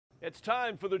It's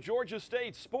time for the Georgia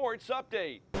State Sports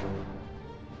Update.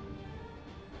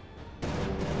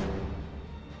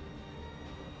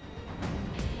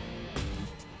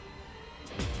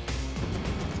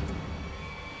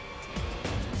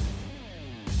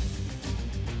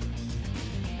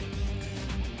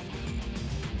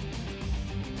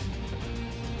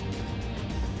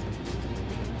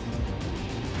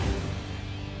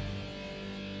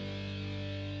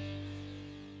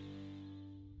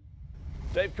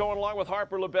 Dave Cohen along with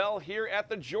Harper LaBelle here at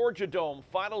the Georgia Dome.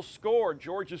 Final score,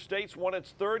 Georgia State's won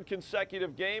its third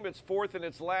consecutive game. It's fourth in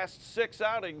its last 6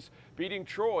 outings, beating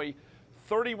Troy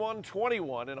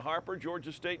 31-21. And Harper,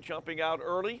 Georgia State jumping out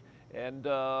early and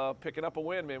picking up a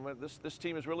win. Man, this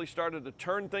team has really started to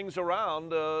turn things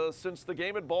around since the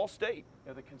game at Ball State.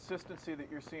 Yeah, the consistency that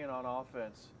you're seeing on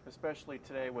offense, especially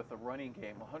today with the running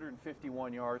game,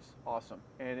 151 yards, awesome.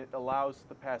 And it allows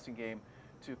the passing game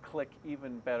to click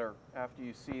even better after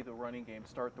you see the running game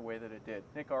start the way that it did.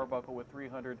 Nick Arbuckle with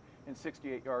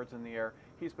 368 yards in the air.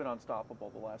 He's been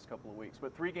unstoppable the last couple of weeks.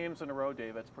 But 3 games in a row,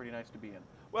 Dave, that's pretty nice to be in.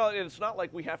 Well, it's not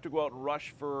like we have to go out and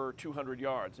rush for 200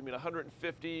 yards. I mean,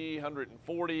 150,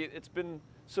 140, it's been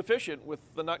sufficient with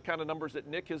the kind of numbers that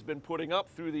Nick has been putting up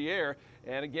through the air.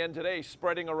 And again today,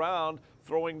 spreading around,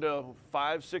 throwing to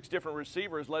 5, 6 different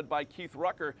receivers led by Keith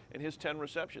Rucker and his 10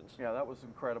 receptions. Yeah, that was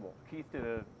incredible. Keith did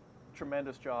a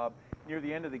tremendous job. Near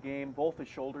the end of the game, both his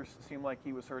shoulders seemed like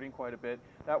he was hurting quite a bit.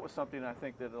 That was something I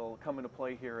think that will come into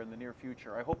play here in the near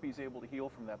future. I hope he's able to heal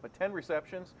from that. But 10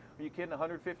 receptions, are you kidding?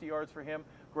 150 yards for him.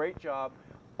 Great job.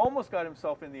 Almost got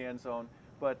himself in the end zone.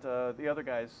 But the other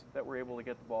guys that were able to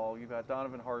get the ball, you got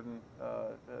Donovan Harden.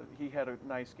 He had a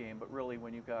nice game, but really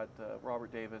when you got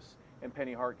Robert Davis and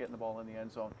Penny Hart getting the ball in the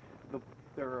end zone,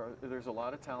 there's a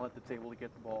lot of talent that's able to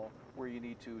get the ball where you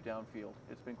need to downfield.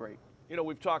 It's been great. You know,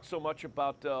 we've talked so much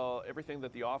about everything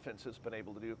that the offense has been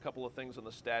able to do. A couple of things on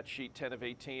the stat sheet, 10 of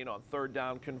 18 on third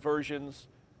down conversions.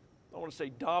 I don't want to say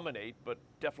dominate, but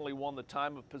definitely won the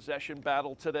time of possession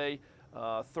battle today.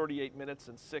 38 minutes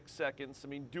and 6 seconds. I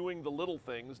mean, doing the little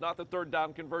things. Not that third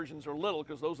down conversions are little,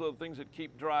 because those are the things that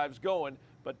keep drives going,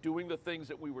 but doing the things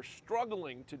that we were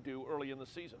struggling to do early in the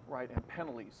season. Right, and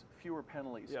penalties, fewer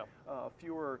penalties, yeah.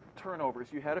 Fewer turnovers.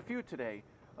 You had a few today.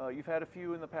 You've had a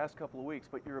few in the past couple of weeks,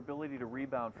 but your ability to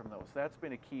rebound from those, that's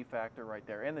been a key factor right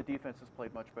there. And the defense has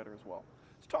played much better as well.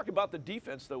 Let's talk about the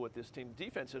defense, though, with this team. The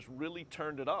defense has really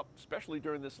turned it up, especially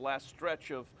during this last stretch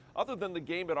of, other than the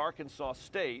game at Arkansas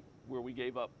State, where we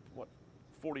gave up,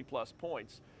 40-plus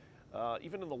points.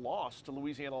 Even in the loss to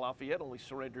Louisiana Lafayette, only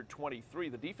surrendered 23.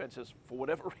 The defense has, for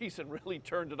whatever reason, really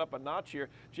turned it up a notch here.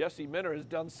 Jesse Minter has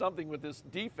done something with this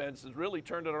defense, has really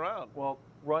turned it around. Well,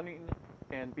 running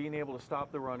and being able to stop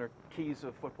the run are keys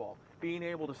of football. Being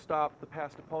able to stop the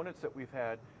past opponents that we've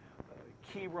had,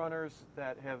 key runners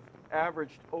that have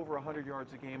averaged over 100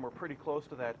 yards a game or pretty close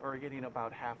to that are getting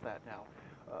about half that now.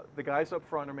 The guys up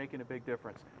front are making a big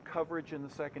difference. Coverage in the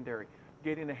secondary,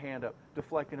 getting a hand up,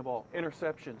 deflecting the ball,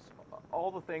 interceptions,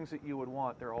 all the things that you would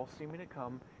want, they're all seeming to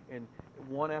come, and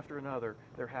one after another,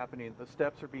 they're happening. The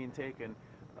steps are being taken.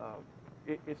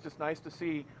 It's just nice to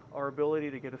see our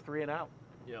ability to get a 3 and out.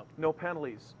 Yeah. No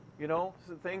penalties. You know,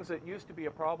 so things that used to be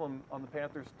a problem on the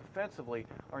Panthers defensively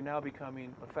are now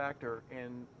becoming a factor,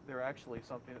 and they're actually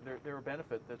something, they're a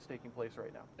benefit that's taking place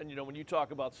right now. And, you know, when you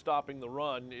talk about stopping the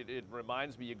run, it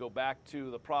reminds me, you go back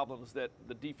to the problems that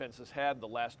the defense has had the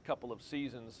last couple of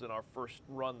seasons in our first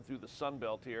run through the Sun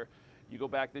Belt here. You go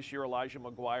back this year, Elijah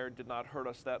McGuire did not hurt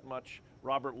us that much.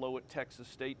 Robert Lowe at Texas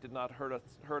State did not hurt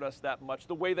us that much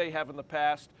the way they have in the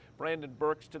past. Brandon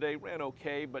Burks today ran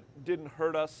okay, but didn't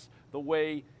hurt us the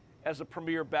way, as a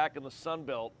premier back in the Sun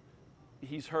Belt,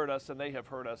 he's hurt us and they have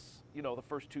hurt us, you know, the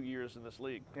first 2 years in this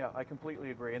league. Yeah, I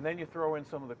completely agree. And then you throw in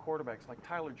some of the quarterbacks, like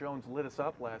Tyler Jones lit us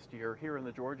up last year here in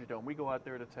the Georgia Dome. We go out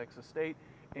there to Texas State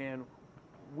and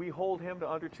we hold him to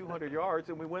under 200 yards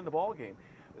and we win the ball game.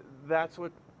 That's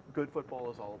what good football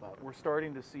is all about. We're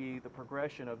starting to see the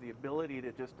progression of the ability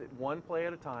to just at one play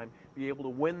at a time be able to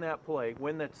win that play,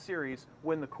 win that series,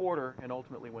 win the quarter, and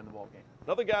ultimately win the ball game.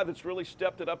 Another guy that's really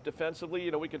stepped it up defensively,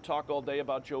 you know, we could talk all day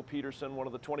about Joe Peterson, one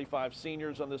of the 25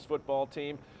 seniors on this football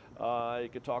team. You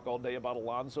could talk all day about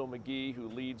Alonzo McGee, who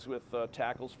leads with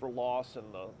tackles for loss, and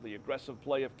the aggressive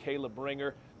play of Caleb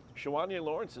Ringer. Shawanye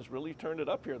Lawrence has really turned it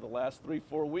up here the last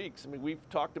 3-4 weeks. I mean, we've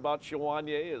talked about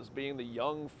Shawanye as being the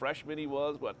young freshman he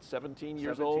was, 17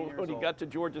 years old when he got to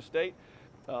Georgia State.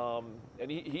 And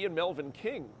he and Melvin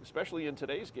King, especially in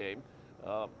today's game,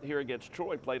 here against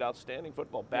Troy, played outstanding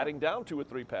football, batting down 2 or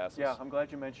 3 passes. Yeah, I'm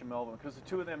glad you mentioned Melvin, because the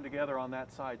two of them together on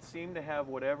that side seemed to have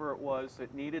whatever it was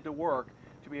that needed to work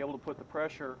to be able to put the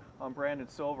pressure on Brandon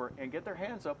Silver and get their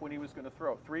hands up when he was going to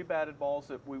throw. 3 batted balls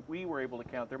that we were able to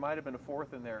count. There might have been a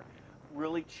 4th in there.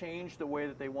 Really changed the way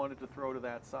that they wanted to throw to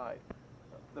that side.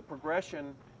 The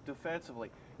progression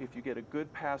defensively, if you get a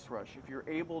good pass rush, if you're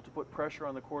able to put pressure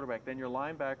on the quarterback, then your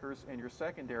linebackers and your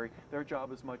secondary, their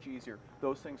job is much easier.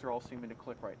 Those things are all seeming to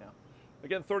click right now.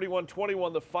 Again,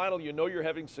 31-21, the final. You know you're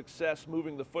having success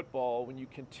moving the football when you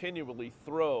continually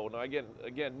throw. Now,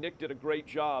 again, Nick did a great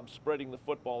job spreading the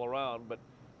football around, but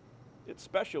it's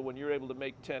special when you're able to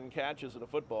make 10 catches in a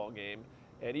football game.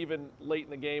 And even late in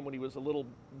the game when he was a little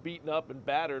beaten up and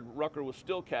battered, Rucker was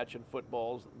still catching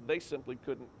footballs. They simply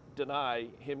couldn't deny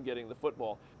him getting the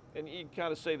football. And you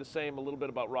kind of say the same a little bit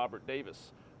about Robert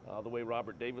Davis. The way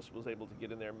Robert Davis was able to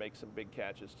get in there and make some big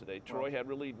catches today. Troy had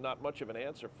really not much of an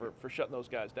answer for shutting those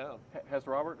guys down. Has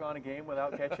Robert gone a game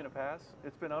without catching a pass?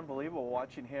 It's been unbelievable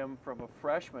watching him from a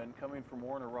freshman coming from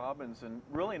Warner Robins and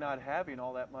really not having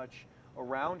all that much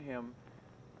around him.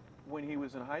 When he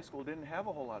was in high school, didn't have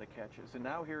a whole lot of catches, and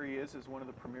now here he is as one of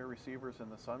the premier receivers in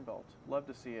the Sun Belt. Love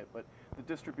to see it, but the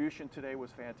distribution today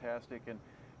was fantastic, and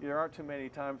there aren't too many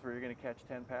times where you're going to catch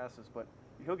 10 passes, but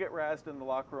he'll get razzed in the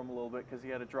locker room a little bit because he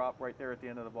had a drop right there at the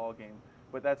end of the ball game.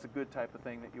 But that's a good type of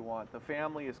thing that you want. The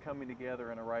family is coming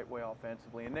together in a right way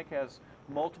offensively, and Nick has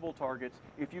multiple targets.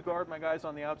 If you guard my guys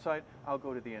on the outside, I'll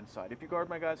go to the inside. If you guard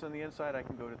my guys on the inside, I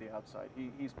can go to the outside.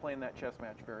 He's playing that chess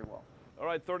match very well. All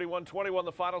right, 31-21,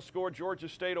 the final score. Georgia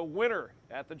State a winner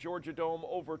at the Georgia Dome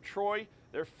over Troy.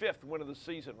 Their 5th win of the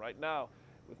season right now.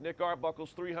 With Nick Arbuckle's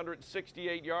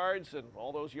 368 yards and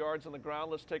all those yards on the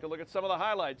ground, let's take a look at some of the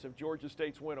highlights of Georgia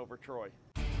State's win over Troy.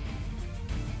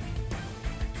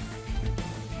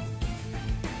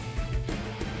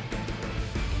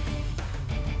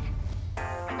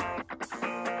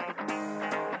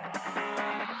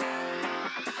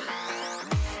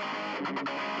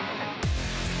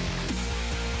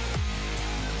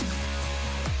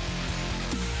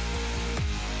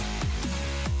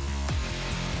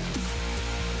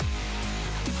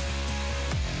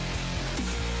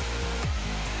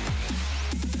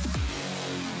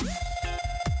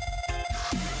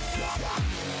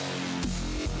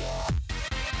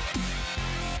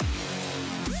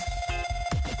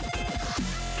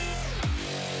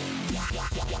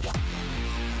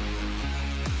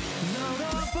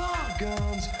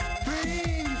 Guns,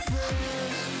 bring your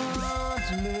friends, fun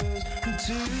to lose and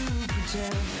to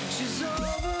pretend she's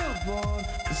overboard,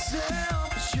 the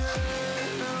self-assured,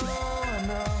 no, I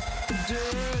know, the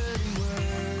dirty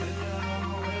word.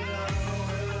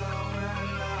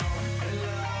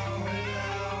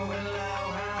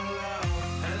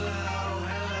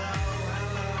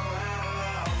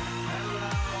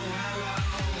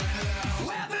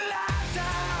 With the lights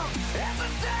down, it's a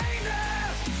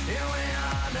dangerous, here we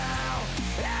are now.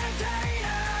 Entertain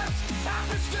us, I'm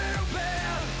stupid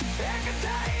and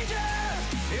contagious.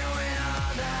 Here we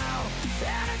are now.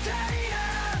 Entertain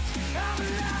us, I'm a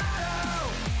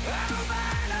lotto, I'm a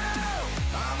mino,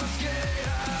 I'm a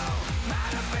mosquito,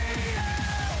 I'm a beetle.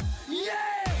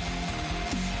 Yeah!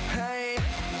 Hey!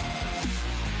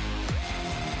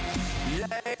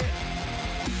 Yeah!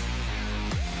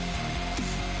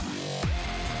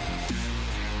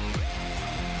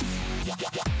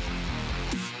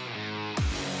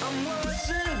 I'm worse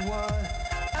than what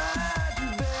I do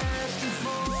best, and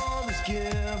for this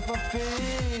gift I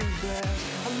feel blessed.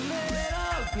 A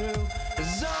little group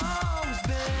has always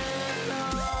been,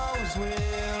 always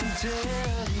will until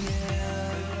the end.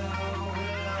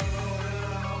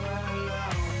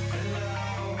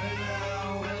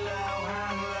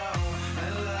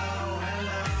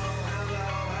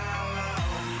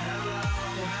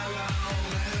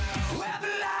 With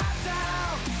the lights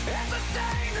out, it's a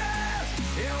dangerous.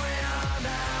 Here we are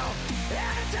now.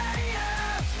 Entertain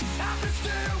us. I'm the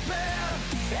stupid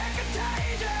and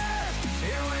contagious.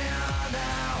 Here we are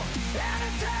now.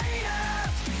 Entertain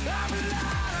us. I'm a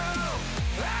lotto.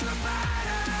 I'm a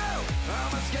mino. I'm a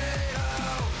mosquito.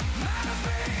 I'm a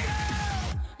beetle.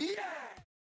 Yeah.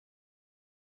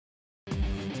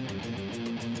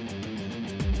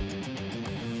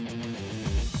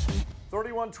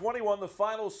 31-21, the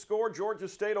final score. Georgia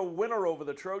State a winner over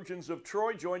the Trojans of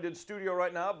Troy. Joined in studio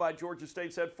right now by Georgia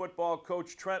State's head football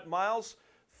coach Trent Miles.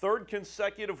 3rd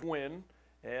consecutive win,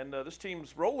 and this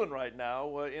team's rolling right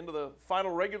now into the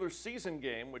final regular season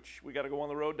game, which we got to go on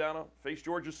the road down to face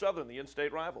Georgia Southern, the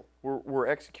in-state rival. We're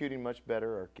executing much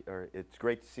better. It's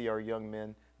great to see our young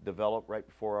men develop right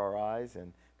before our eyes,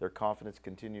 and their confidence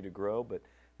continue to grow. But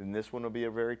then this one will be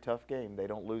a very tough game. They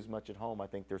don't lose much at home. I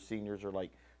think their seniors are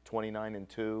like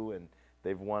 29-2, and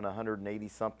they've won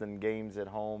 180-something games at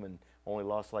home and only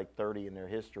lost like 30 in their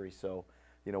history. So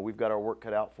you know, we've got our work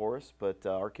cut out for us, but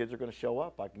our kids are going to show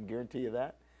up. I can guarantee you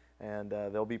that. And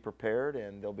they'll be prepared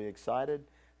and they'll be excited.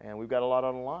 And we've got a lot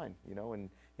on the line, you know. And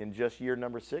in just year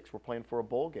number 6, we're playing for a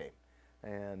bowl game.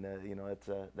 And, you know,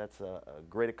 that's a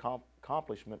great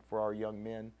accomplishment for our young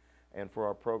men and for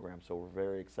our program. So we're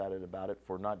very excited about it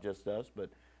for not just us,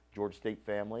 but Georgia State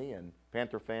family and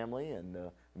Panther family and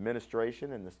the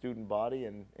administration and the student body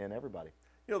and everybody.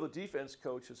 You know, the defense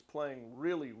coach is playing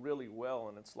really, really well,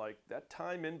 and it's like that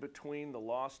time in between the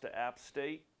loss to App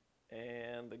State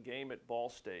and the game at Ball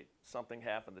State, something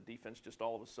happened. The defense just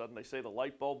all of a sudden, they say the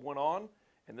light bulb went on,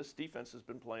 and this defense has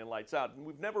been playing lights out. And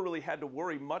we've never really had to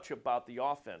worry much about the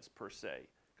offense per se,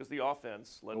 because the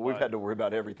offense led we've had to worry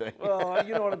about everything. Well,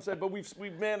 you know what I'm saying, but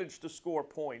we've managed to score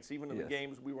points. Even in Yes. the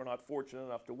games we were not fortunate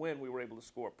enough to win, we were able to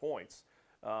score points.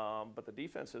 But the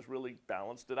defense has really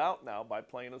balanced it out now by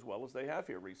playing as well as they have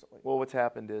here recently. Well, what's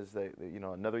happened is you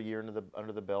know, another year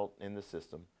under the belt in the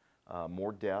system,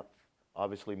 more depth,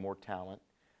 obviously more talent,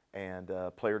 and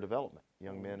player development.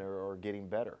 Young men are getting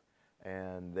better,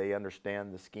 and they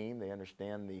understand the scheme. They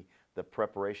understand the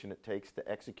preparation it takes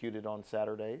to execute it on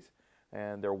Saturdays,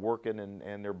 and they're working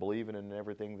and they're believing in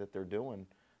everything that they're doing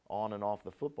on and off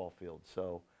the football field.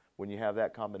 So when you have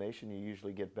that combination, you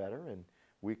usually get better, and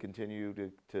we continue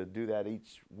to do that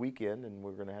each weekend, and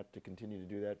we're going to have to continue to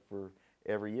do that for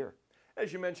every year.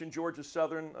 As you mentioned, Georgia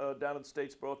Southern down in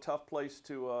Statesboro, tough place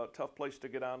to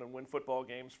get down and win football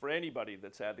games for anybody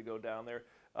that's had to go down there.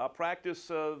 Practice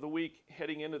the week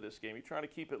heading into this game. You're trying to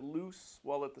keep it loose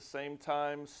while at the same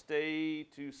time stay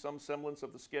to some semblance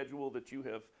of the schedule that you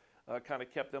have kind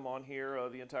of kept them on here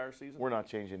the entire season. We're not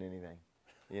changing anything.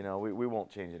 You know, we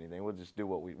won't change anything. We'll just do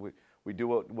what we do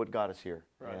what got us here,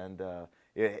 right. And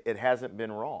it hasn't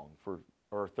been wrong for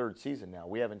our 3rd season now.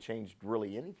 We haven't changed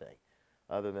really anything,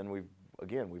 other than we've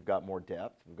got more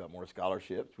depth, we've got more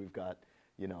scholarships, we've got,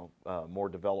 you know, more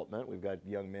development, we've got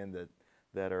young men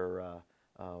that are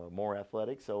more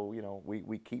athletic. So, you know,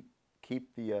 we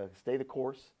stay the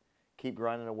course, keep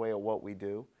grinding away at what we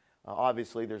do.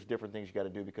 Obviously, there's different things you got to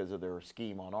do because of their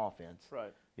scheme on offense.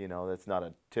 Right. You know, that's not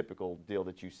a typical deal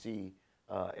that you see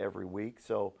every week.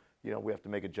 So, you know, we have to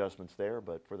make adjustments there.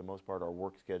 But for the most part, our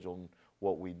work schedule and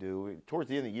what we do, towards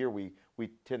the end of the year, we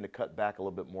tend to cut back a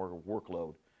little bit more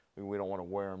workload. We don't want to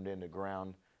wear them into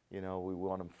ground. You know, we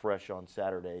want them fresh on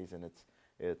Saturdays, and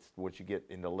it's once you get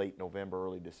into late November,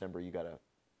 early December, you got to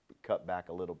cut back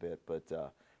a little bit. But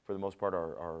for the most part,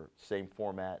 our same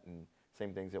format and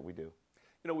same things that we do.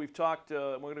 You know, we've talked,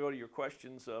 we're going to go to your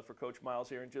questions for Coach Miles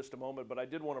here in just a moment, but I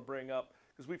did want to bring up,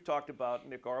 because we've talked about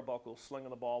Nick Arbuckle slinging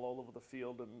the ball all over the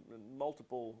field and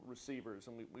multiple receivers,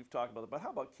 and we've talked about it. But how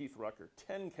about Keith Rucker?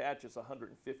 10 catches,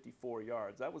 154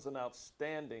 yards. That was an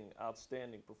outstanding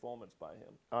performance by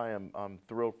him. I'm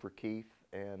thrilled for Keith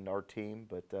and our team,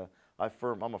 but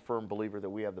I'm a firm believer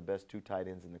that we have the best 2 tight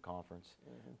ends in the conference.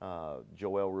 Mm-hmm.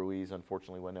 Joel Ruiz,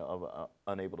 unfortunately, went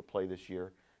unable to play this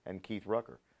year, and Keith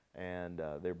Rucker. And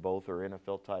they both are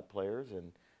NFL-type players,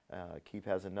 and Keith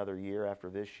has another year after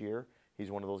this year.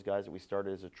 He's one of those guys that we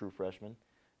started as a true freshman,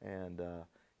 and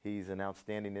he's an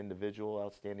outstanding individual,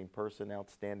 outstanding person,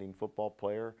 outstanding football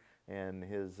player, and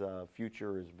his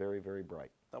future is very, very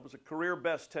bright. That was a career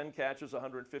best, 10 catches,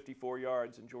 154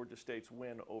 yards in Georgia State's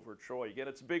win over Troy. Again,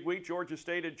 it's a big week, Georgia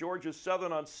State at Georgia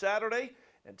Southern on Saturday,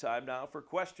 and time now for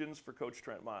questions for Coach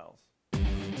Trent Miles.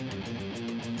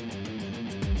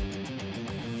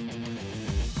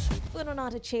 We're on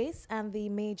Arthur Chase, and the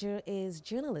major is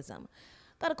journalism.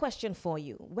 Got a question for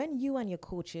you. When you and your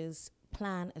coaches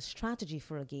plan a strategy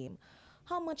for a game,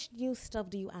 how much new stuff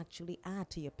do you actually add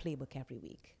to your playbook every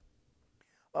week?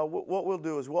 What we'll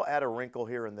do is we'll add a wrinkle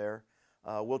here and there.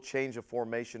 We'll change a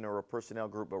formation or a personnel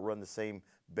group, but run the same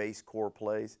base core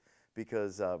plays,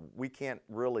 because we can't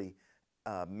really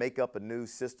make up a new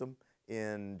system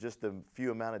in just the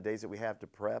few amount of days that we have to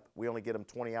prep. We only get them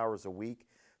 20 hours a week.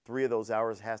 3 of those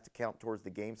hours has to count towards the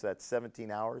game, so that's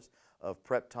 17 hours of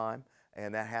prep time,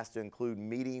 and that has to include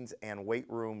meetings and weight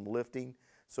room lifting,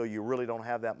 so you really don't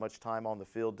have that much time on the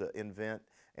field to invent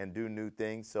and do new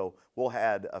things. So we'll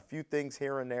add a few things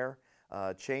here and there,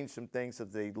 change some things so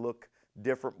they look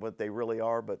different what they really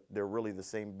are, but they're really the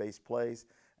same base plays,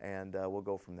 and we'll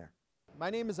go from there. My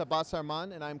name is Abbas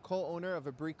Arman, and I'm co-owner of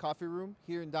a Brie Coffee Room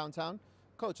here in downtown.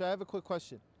 Coach, I have a quick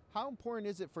question. How important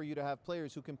is it for you to have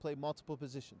players who can play multiple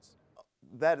positions?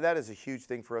 That is a huge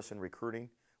thing for us in recruiting.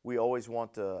 We always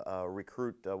want to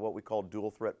recruit what we call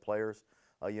dual threat players,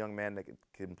 a young man that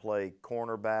can play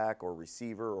cornerback or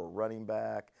receiver or running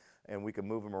back, and we can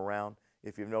move him around.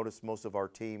 If you've noticed, most of our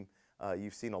team,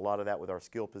 you've seen a lot of that with our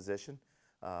skill position,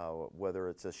 whether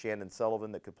it's a Shandon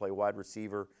Sullivan that could play wide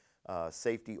receiver,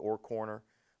 safety or corner,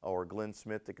 or Glenn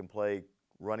Smith that can play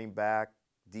running back,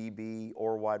 DB,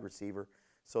 or wide receiver.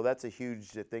 So that's a huge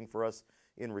thing for us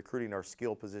in recruiting our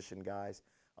skill position guys.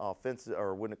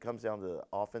 When it comes down to the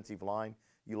offensive line,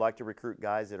 you like to recruit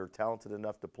guys that are talented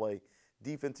enough to play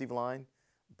defensive line,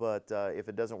 but if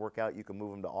it doesn't work out, you can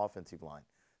move them to offensive line.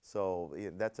 So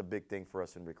that's a big thing for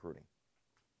us in recruiting.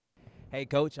 Hey,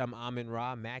 Coach, I'm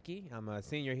Amin-Ra Mackey. I'm a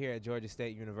senior here at Georgia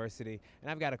State University, and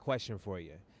I've got a question for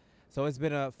you. So it's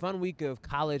been a fun week of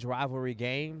college rivalry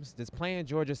games. Does playing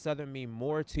Georgia Southern mean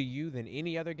more to you than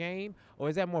any other game, or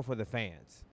is that more for the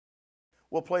fans?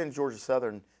 Well, playing Georgia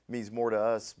Southern means more to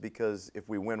us because if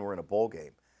we win, we're in a bowl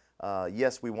game.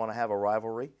 Yes, we want to have a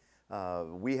rivalry.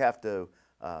 We have to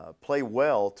play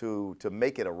well to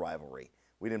make it a rivalry.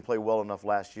 We didn't play well enough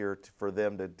last year for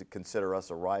them to consider us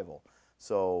a rival.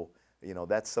 So,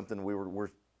 that's something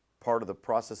we're part of the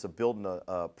process of building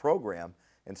a program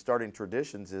and starting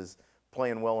traditions is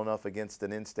playing well enough against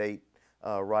an in-state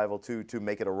rival to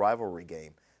make it a rivalry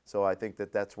game. So I think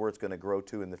that's where it's going to grow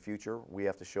to in the future. We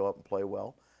have to show up and play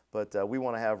well. But we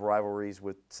want to have rivalries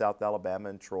with South Alabama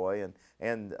and Troy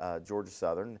and Georgia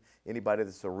Southern, anybody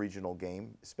that's a regional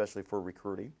game, especially for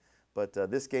recruiting. But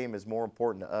this game is more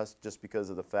important to us just because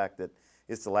of the fact that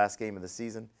it's the last game of the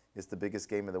season, it's the biggest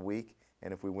game of the week,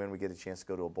 and if we win, we get a chance to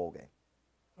go to a bowl game.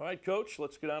 All right, Coach,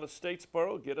 let's get down to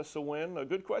Statesboro, get us a win.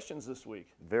 Good questions this week.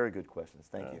 Very good questions.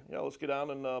 Thank you. Yeah, let's get down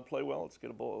and play well. Let's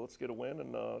get a bowl. Let's get a win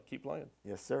and keep playing.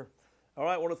 Yes, sir. All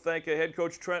right, I want to thank head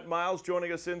coach Trent Miles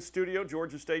joining us in studio.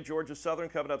 Georgia State, Georgia Southern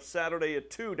coming up Saturday at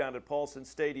 2 down at Paulson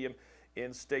Stadium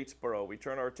in Statesboro. We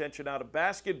turn our attention now to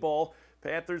basketball.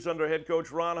 Panthers under head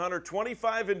coach Ron Hunter,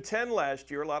 25-10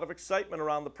 last year. A lot of excitement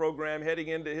around the program heading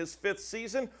into his 5th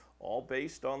season, all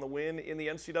based on the win in the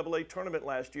NCAA tournament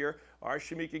last year. Our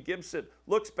Shamika Gibson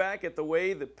looks back at the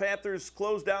way the Panthers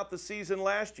closed out the season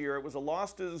last year. It was a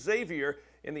loss to Xavier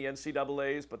in the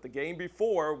NCAAs, but the game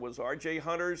before was R.J.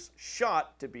 Hunter's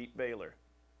shot to beat Baylor.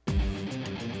 He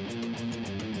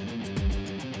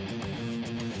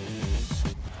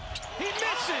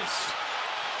misses!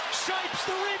 Shipes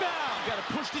the rebound! Got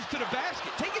to push this to the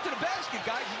basket. Take it to the basket,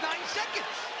 guys. 9 seconds.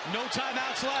 No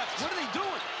timeouts left. What are they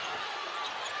doing?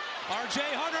 R.J.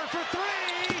 Hunter for 3!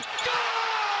 Good!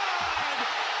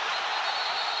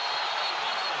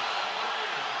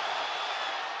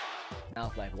 I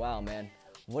was like, wow, man,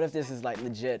 what if this is like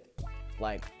legit,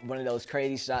 like one of those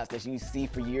crazy shots that you see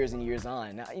for years and years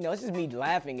on? Now, it's just me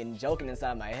laughing and joking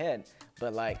inside my head,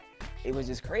 but like, it was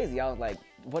just crazy. I was like,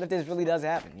 what if this really does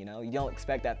happen? You don't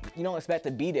expect that. You don't expect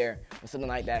to be there when something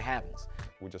like that happens.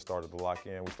 We just started to lock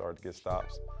in. We started to get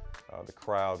stops. The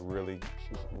crowd really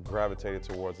gravitated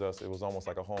towards us. It was almost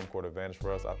like a home court advantage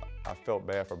for us. I felt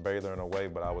bad for Baylor in a way,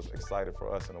 but I was excited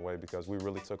for us in a way because we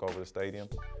really took over the stadium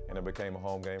and it became a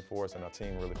home game for us, and our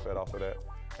team really fed off of that.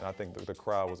 And I think the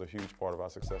crowd was a huge part of our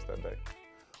success that day.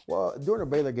 Well, during the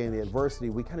Baylor game, the adversity,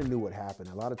 we kind of knew what happened.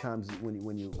 A lot of times when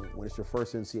it's your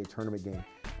first NCAA tournament game,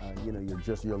 you're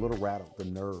a little rattled. The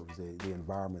nerves, the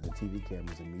environment, the TV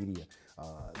cameras, the media,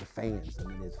 the fans. I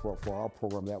mean, it's for our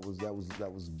program that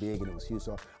was big and it was huge.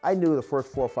 So I knew the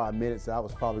first 4 or 5 minutes that I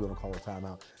was probably going to call a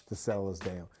timeout to settle us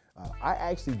down. I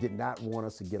actually did not want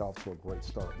us to get off to a great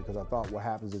start because I thought what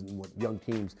happens is when young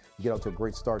teams get off to a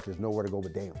great start, there's nowhere to go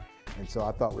but down. And so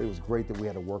I thought it was great that we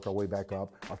had to work our way back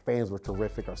up. Our fans were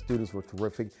terrific. Our students were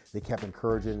terrific. They kept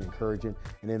encouraging.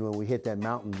 And then when we hit that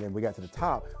mountain and we got to the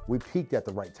top, we peaked at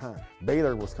the right time.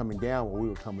 Baylor was coming down when we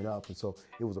were coming up. And so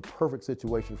it was a perfect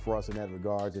situation for us in that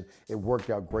regards, and it worked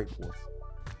out great for us.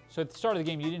 So at the start of the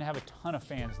game, you didn't have a ton of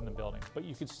fans in the building, but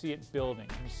you could see it building,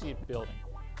 and you see it building.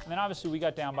 And then obviously we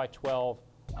got down by 12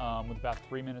 with about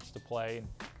 3 minutes to play.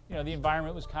 And, the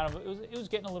environment was it was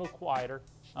getting a little quieter.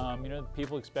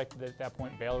 People expected that at that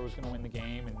point Baylor was going to win the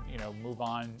game and, move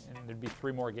on, and there'd be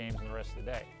 3 more games in the rest of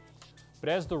the day. But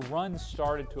as the run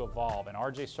started to evolve and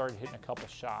RJ started hitting a couple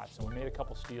shots and we made a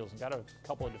couple steals and got a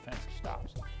couple of defensive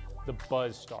stops, the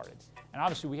buzz started. And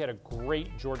obviously we had a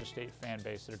great Georgia State fan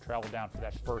base that had traveled down for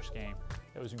that first game.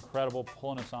 It was incredible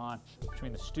pulling us on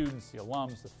between the students, the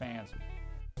alums, the fans.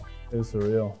 It was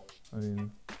surreal. I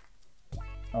mean,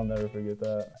 I'll never forget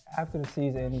that. After the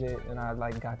season ended and I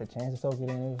got the chance to soak it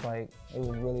in, it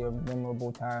was really a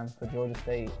memorable time for Georgia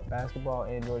State basketball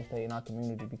and Georgia State in our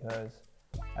community, because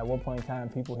at one point in time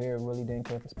people here really didn't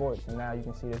care for sports, and now you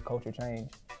can see the culture change.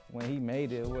 When he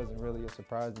made it, it wasn't really a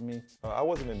surprise to me. I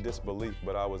wasn't in disbelief,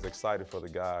 but I was excited for the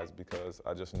guys because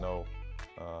I just know,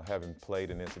 having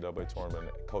played in the NCAA tournament,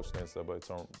 coached the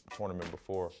NCAA tournament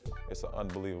before, it's an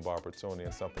unbelievable opportunity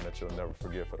and something that you'll never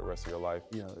forget for the rest of your life.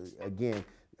 Again,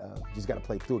 just got to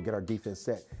play through it, get our defense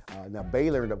set. Now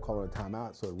Baylor ended up calling a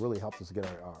timeout, so it really helped us to get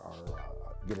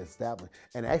get it established.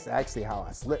 And that's actually how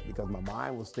I slipped, because my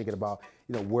mind was thinking about,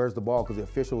 where's the ball, because the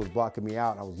official was blocking me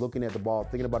out. I was looking at the ball,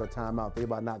 thinking about a timeout, thinking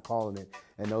about not calling it,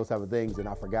 and those type of things. And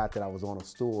I forgot that I was on a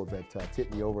stool that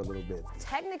tipped me over a little bit.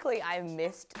 Technically, I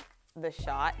missed the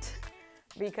shot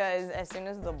because as soon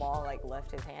as the ball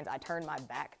left his hands, I turned my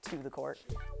back to the court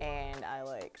and I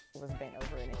was bent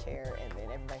over in a chair, and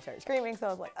then everybody started screaming. So I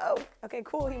was like, oh, okay,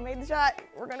 cool, he made the shot,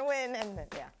 we're gonna win, and then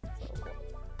so cool.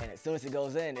 And as soon as it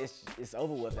goes in, it's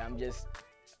over with. I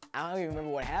don't even remember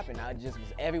what happened. I just was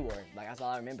everywhere. That's all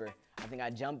I remember. I think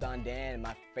I jumped on Dan and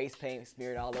my face paint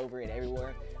smeared all over it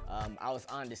everywhere. I was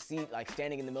on the seat,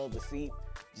 standing in the middle of the seat,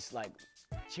 just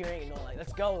cheering and going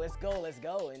let's go, let's go, let's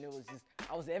go. And it was just,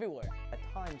 I was everywhere.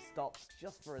 Time stops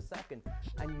just for a second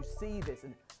and you see this,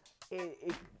 and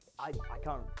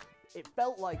it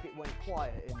felt like it went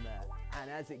quiet in there,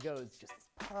 and as it goes, just this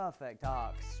perfect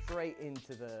arc straight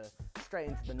into the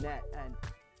net, and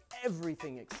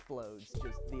everything explodes.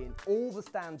 All the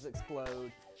stands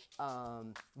explode.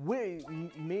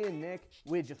 Me and Nick,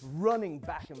 we're just running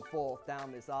back and forth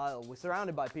down this aisle. We're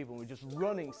surrounded by people, and we're just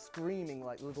running, screaming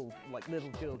like little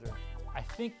children. I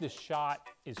think the shot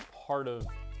is part of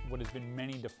what has been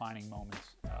many defining moments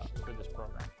for this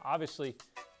program. Obviously,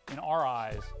 in our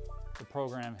eyes, the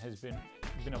program has been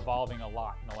evolving a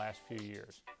lot in the last few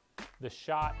years. The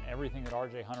shot and everything that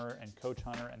RJ Hunter and Coach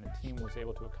Hunter and the team was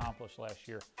able to accomplish last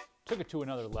year took it to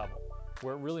another level,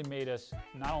 where it really made us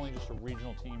not only just a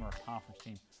regional team or a conference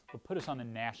team, but put us on the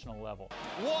national level.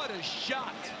 What a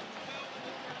shot!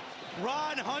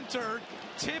 Ron Hunter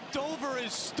tipped over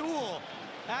his stool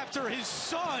after his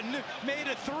son made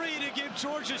a three to give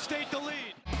Georgia State the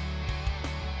lead.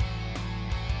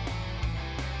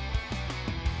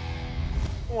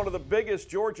 One of the biggest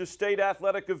Georgia State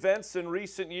athletic events in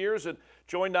recent years, and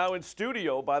joined now in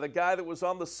studio by the guy that was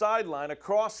on the sideline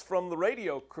across from the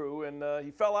radio crew, and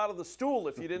he fell out of the stool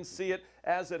if you didn't see it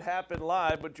as it happened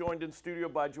live, but joined in studio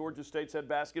by Georgia State's head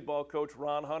basketball coach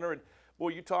Ron Hunter. And boy,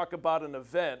 you talk about an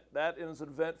event. That is an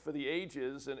event for the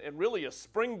ages, and really a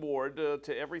springboard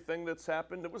to everything that's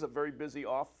happened. It was a very busy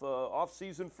off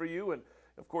season for you, and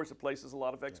of course it places a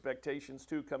lot of expectations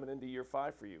too coming into year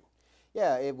 5 for you.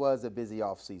 Yeah, it was a busy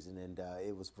off season, and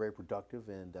it was very productive.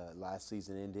 And last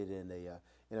season ended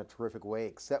in a terrific way,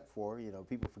 except for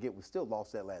people forget we still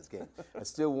lost that last game. I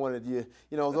still wanted there's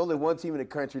only one team in the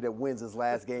country that wins this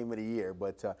last game of the year.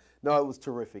 But no, it was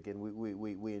terrific, and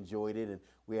we enjoyed it, and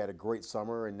we had a great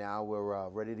summer, and now we're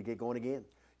ready to get going again.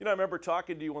 I remember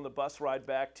talking to you on the bus ride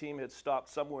back. Team had stopped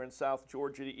somewhere in South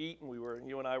Georgia to eat, and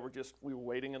you and I were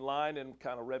waiting in line and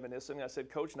kind of reminiscing. I said,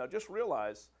 Coach, now just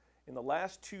realize, in the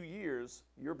last 2 years,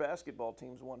 your basketball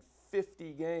team's won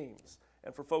 50 games.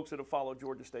 And for folks that have followed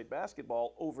Georgia State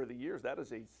basketball over the years, that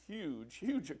is a huge,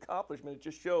 huge accomplishment. It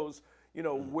just shows,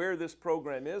 where this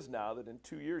program is now, that in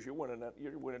 2 years you're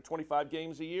winning 25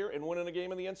 games a year and winning a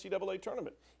game in the NCAA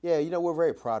tournament. Yeah, we're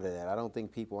very proud of that. I don't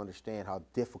think people understand how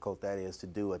difficult that is to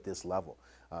do at this level.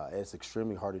 It's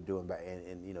extremely hard to do, and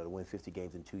to win 50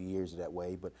 games in 2 years that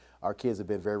way. But our kids have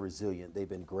been very resilient. They've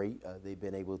been great. They've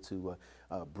been able to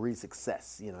breed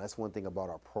success. That's one thing about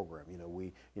our program.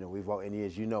 We've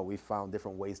found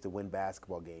different ways to win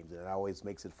basketball games, and it always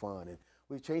makes it fun. And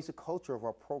we've changed the culture of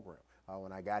our program.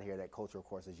 When I got here, that culture, of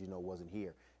course, as you know, wasn't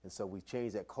here, and so we've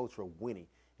changed that culture of winning,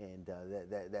 and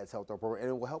that's helped our program,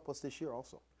 and it will help us this year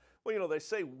also. Well, they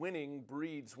say winning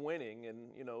breeds winning,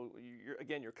 and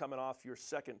you're coming off your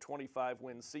second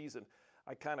 25-win season.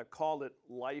 I kind of called it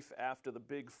life after the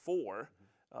Big Four.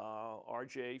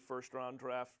 RJ, first-round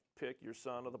draft pick, your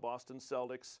son of the Boston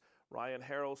Celtics. Ryan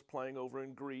Harrell's playing over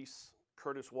in Greece.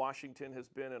 Curtis Washington has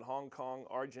been in Hong Kong,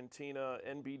 Argentina,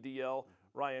 NBDL.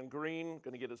 Ryan Green,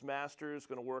 going to get his master's,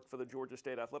 going to work for the Georgia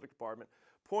State Athletic Department.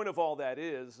 Point of all that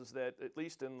is that at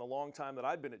least in the long time that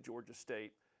I've been at Georgia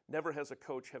State, never has a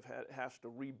coach has to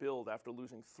rebuild after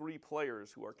losing 3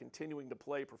 players who are continuing to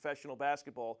play professional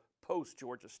basketball post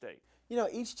Georgia State.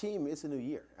 Each team, it's a new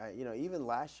year. Even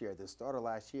last year, at the start of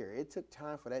last year, it took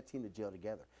time for that team to gel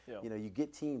together. Yeah. You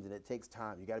get teams and it takes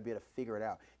time. You got to be able to figure it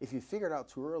out. If you figure it out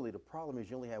too early, the problem is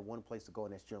you only have one place to go,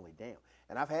 and that's generally down.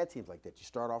 And I've had teams like that. You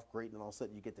start off great, and all of a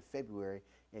sudden you get to February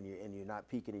and you're not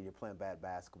peaking and you're playing bad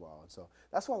basketball. And so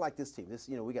that's why I like this team.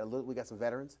 We got some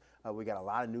veterans. We got a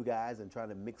lot of new guys, and trying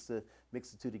to mix the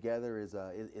two together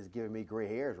is giving me gray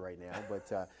hairs right now.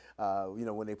 But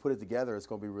when they put it together, it's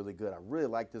going to be really good. I really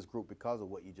like this group because of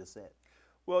what you just said.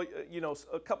 Well,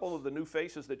 a couple of the new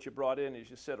faces that you brought in, as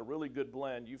you said, a really good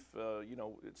blend. You've,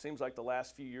 it seems like the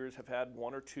last few years have had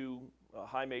 1 or 2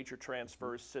 high major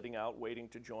transfers sitting out waiting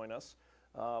to join us.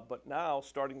 but now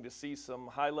starting to see some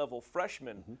high-level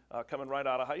freshmen coming right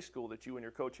out of high school that you and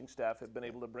your coaching staff have been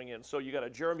able to bring in. So you got a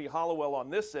Jeremy Hollowell on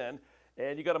this end,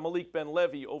 and you got a Malik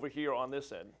Ben-Levy over here on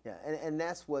this end. Yeah, and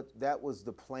that was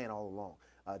the plan all along.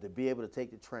 To be able to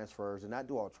take the transfers and not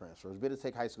do all transfers, be able to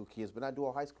take high school kids but not do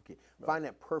all high school kids. Right. Find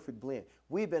that perfect blend.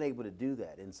 We've been able to do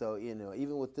that, and so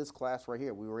even with this class right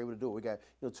here, we were able to do it. We got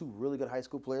 2 really good high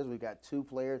school players. We got 2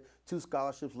 players, 2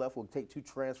 scholarships left. We'll take 2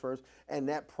 transfers, and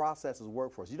that process has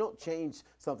worked for us. You don't change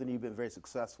something you've been very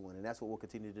successful in, and that's what we'll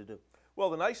continue to do. Well,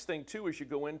 the nice thing too is you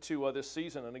go into this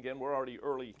season, and again we're already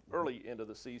early into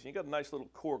the season. You got a nice little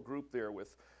core group there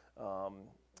with,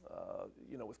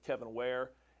 with Kevin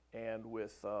Ware. And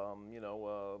with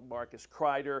Marcus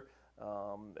Kreider,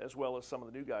 as well as some of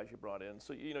the new guys you brought in.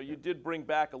 So you did bring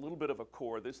back a little bit of a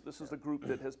core. This is the group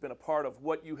that has been a part of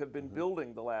what you have been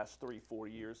building the last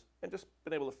 3-4 years, and just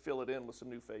been able to fill it in with some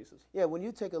new faces. Yeah, when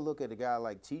you take a look at a guy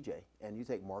like TJ, and you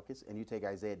take Marcus, and you take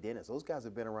Isaiah Dennis, those guys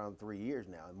have been around 3 years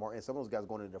now, and some of those guys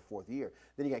going into their 4th year.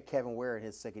 Then you got Kevin Ware in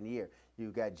his 2nd year.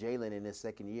 You've got Jalen in his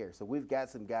 2nd year. So we've got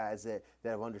some guys that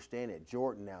have understand it.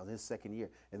 Jordan now in his 2nd year.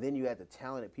 And then you add the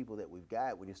talented people that we've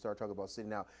got when you start talking about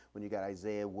sitting out, when you got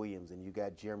Isaiah Williams and you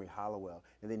got Jeremy Hollowell,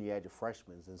 and then you add your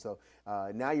freshmen. And so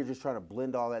now you're just trying to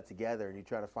blend all that together, and you're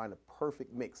trying to find a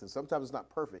perfect mix. And sometimes it's not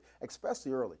perfect,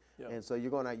 especially early. Yeah. And so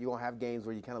you're gonna have games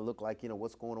where you kind of look like,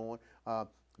 what's going on.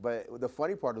 But the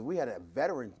funny part is we had a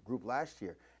veteran group last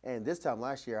year, and this time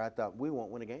last year I thought we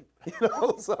won't win a game.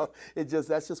 So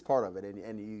that's just part of it,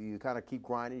 and you kind of keep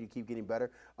grinding, you keep getting better.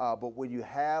 But when you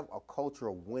have a culture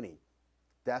of winning,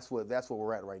 that's what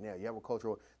we're at right now. You have a culture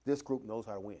of this group knows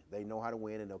how to win. They know how to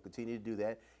win, and they'll continue to do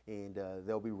that, and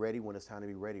they'll be ready when it's time to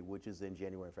be ready, which is in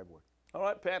January and February. All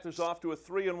right, Panthers off to a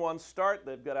 3-1 start.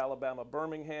 They've got Alabama,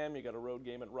 Birmingham. You got a road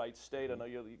game at Wright State. I know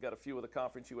you got a few of the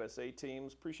Conference USA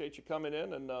teams. Appreciate you coming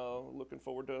in, and looking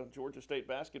forward to Georgia State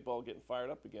basketball getting fired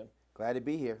up again. Glad to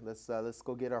be here. Let's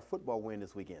go get our football win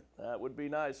this weekend. That would be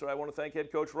nice. So I want to thank head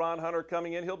coach Ron Hunter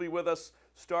coming in. He'll be with us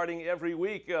starting every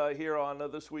week here on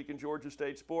This Week in Georgia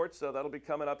State Sports. That'll be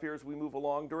coming up here as we move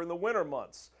along during the winter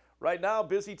months. Right now,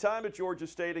 busy time at Georgia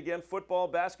State. Again, football,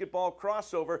 basketball,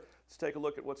 crossover. Let's take a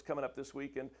look at what's coming up this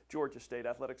week in Georgia State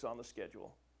athletics on the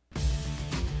schedule.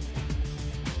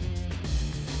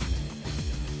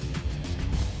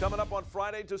 Coming up on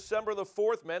Friday, December the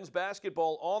 4th, men's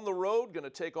basketball on the road, going to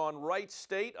take on Wright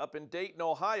State up in Dayton,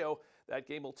 Ohio. That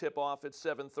game will tip off at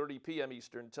 7:30 p.m.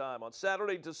 Eastern Time. On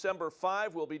Saturday, December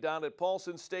 5, we'll be down at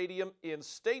Paulson Stadium in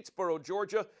Statesboro,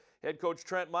 Georgia. Head coach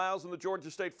Trent Miles and the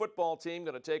Georgia State football team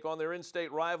going to take on their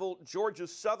in-state rival, Georgia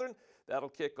Southern. That'll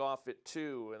kick off at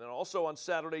 2. And then also on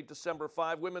Saturday, December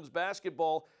 5, women's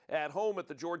basketball at home at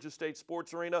the Georgia State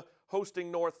Sports Arena, hosting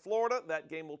North Florida. That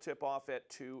game will tip off at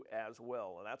 2 as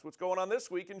well. And that's what's going on this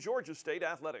week in Georgia State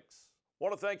athletics. I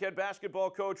want to thank head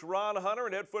basketball coach Ron Hunter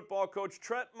and head football coach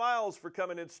Trent Miles for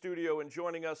coming in studio and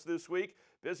joining us this week.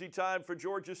 Busy time for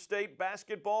Georgia State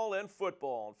basketball and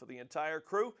football. And for the entire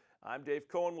crew, I'm Dave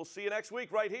Cohen. We'll see you next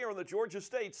week right here on the Georgia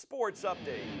State Sports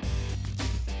Update.